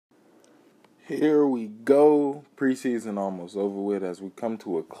Here we go. Preseason almost over with as we come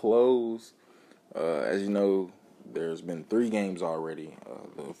to a close. As you know, there's been 3 games already.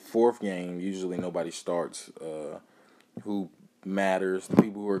 The 4th game, usually nobody starts. Who matters? The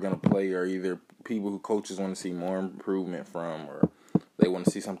people who are going to play are either people who coaches want to see more improvement from, or they want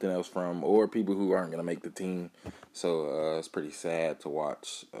to see something else from, or people who aren't going to make the team. So it's pretty sad to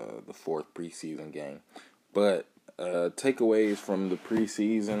watch the 4th preseason game. But takeaways from the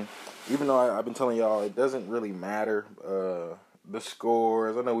preseason, even though I've been telling y'all it doesn't really matter the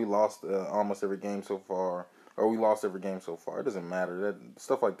scores. I know we lost almost every game so far, or we lost every game so far. It doesn't matter. That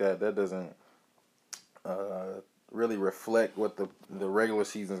stuff like that doesn't really reflect what the regular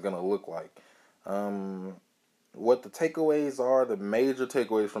season is going to look like. What the takeaways are, the major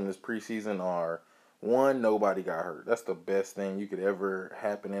takeaways from this preseason are: 1, nobody got hurt. That's the best thing you could ever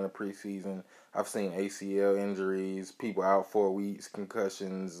happen in a preseason. I've seen ACL injuries, people out 4 weeks,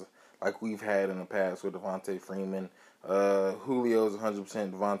 concussions, like we've had in the past with Devontae Freeman. Julio's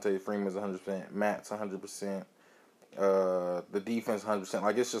 100%, Devontae Freeman's 100%, Matt's 100%, the defense 100%.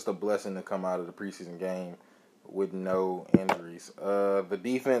 Like, it's just a blessing to come out of the preseason game with no injuries. The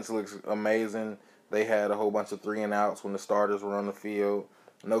defense looks amazing. They had a whole bunch of 3-and-outs when the starters were on the field.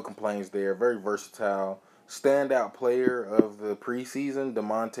 No complaints there. Very versatile. Standout player of the preseason,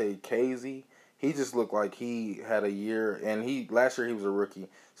 DeMonte Casey. He just looked like he had a year, and last year he was a rookie,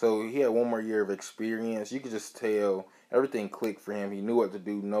 so he had 1 more year of experience. You could just tell everything clicked for him. He knew what to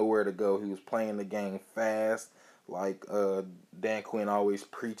do, know where to go. He was playing the game fast, like Dan Quinn always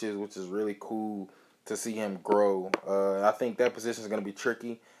preaches, which is really cool to see him grow. I think that position is going to be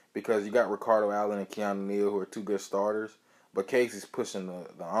tricky because you got Ricardo Allen and Keanu Neal, who are 2 good starters, but Casey's pushing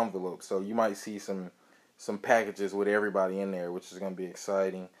the envelope, so you might see some packages with everybody in there, which is going to be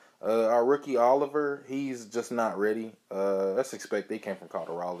exciting. Our rookie Oliver, he's just not ready. That's expected. He came from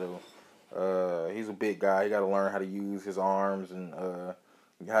Colorado. He's a big guy. He got to learn how to use his arms and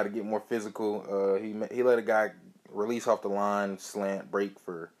how to get more physical. He let a guy release off the line, slant, break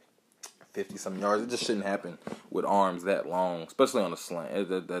for 50-some yards. It just shouldn't happen with arms that long, especially on a slant.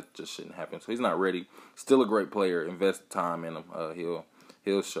 That just shouldn't happen. So he's not ready. Still a great player. Invest time in him.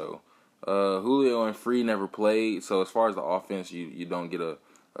 He'll show. Julio and Free never played, so as far as the offense, you don't get a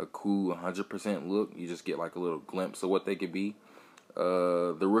cool 100% look. You just get like a little glimpse of what they could be.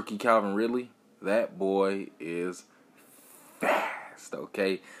 The rookie Calvin Ridley, that boy is fast,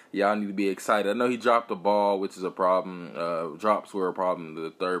 okay? Y'all need to be excited. I know he dropped the ball, which is a problem. Drops were a problem in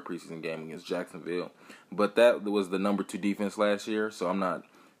the 3rd preseason game against Jacksonville. But that was the number 2 defense last year, so I'm not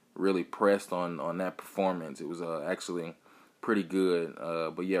really pressed on that performance. It was actually pretty good.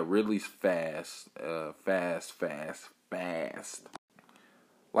 But yeah, Ridley's fast.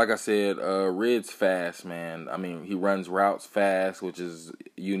 Like I said, Rid's fast, man. I mean, he runs routes fast, which is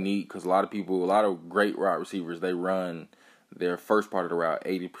unique because a lot of great route receivers, they run their first part of the route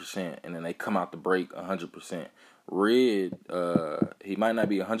 80%, and then they come out the break 100%. Rid, he might not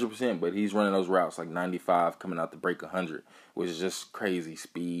be 100%, but he's running those routes like 95, coming out the break 100, which is just crazy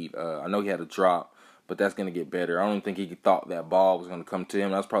speed. I know he had a drop, but that's going to get better. I don't think he thought that ball was going to come to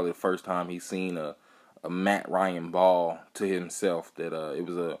him. That's probably the first time he's seen a Matt Ryan ball to himself. That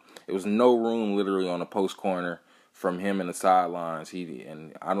it was no room literally on the post corner from him and the sidelines.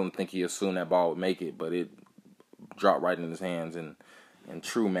 And I don't think he assumed that ball would make it, but it dropped right in his hands in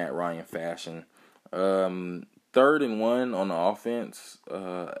true Matt Ryan fashion. 3rd and 1 on the offense.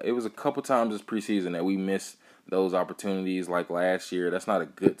 It was a couple times this preseason that we missed those opportunities like last year. That's not a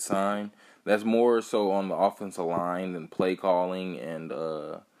good sign. That's more so on the offensive line than play calling, and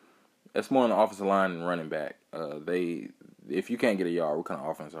that's more on the offensive line than running back. If you can't get a yard, what kind of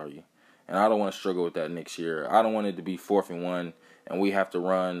offense are you? And I don't want to struggle with that next year. I don't want it to be 4th and 1, and we have to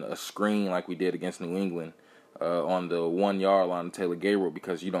run a screen like we did against New England on the 1-yard line of Taylor Gabriel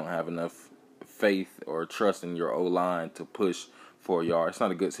because you don't have enough faith or trust in your O-line to push for a yard. It's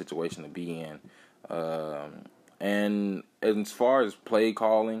not a good situation to be in. And as far as play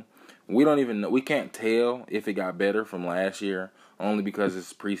calling, we don't even know. We can't tell if it got better from last year only because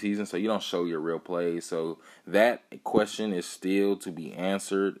it's preseason, so you don't show your real plays. So that question is still to be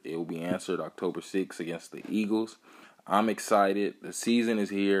answered. It will be answered October 6th against the Eagles. I'm excited. The season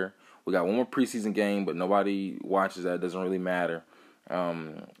is here. We got 1 more preseason game, but nobody watches that. It doesn't really matter.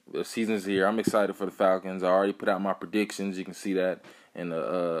 The season's here. I'm excited for the Falcons. I already put out my predictions. You can see that in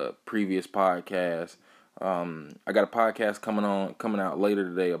the previous podcast. I got a podcast coming out later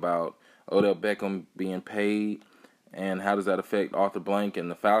today about Odell Beckham being paid and how does that affect Arthur Blank and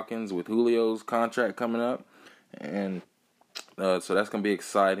the Falcons with Julio's contract coming up. And so that's going to be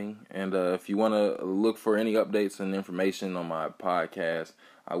exciting. And if you want to look for any updates and information on my podcast,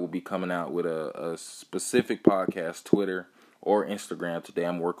 I will be coming out with a specific podcast, Twitter or Instagram today.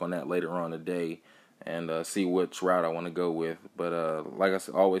 I'm working on that later on today and see which route I want to go with. But like I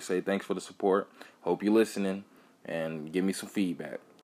always say, thanks for the support. Hope you're listening and give me some feedback.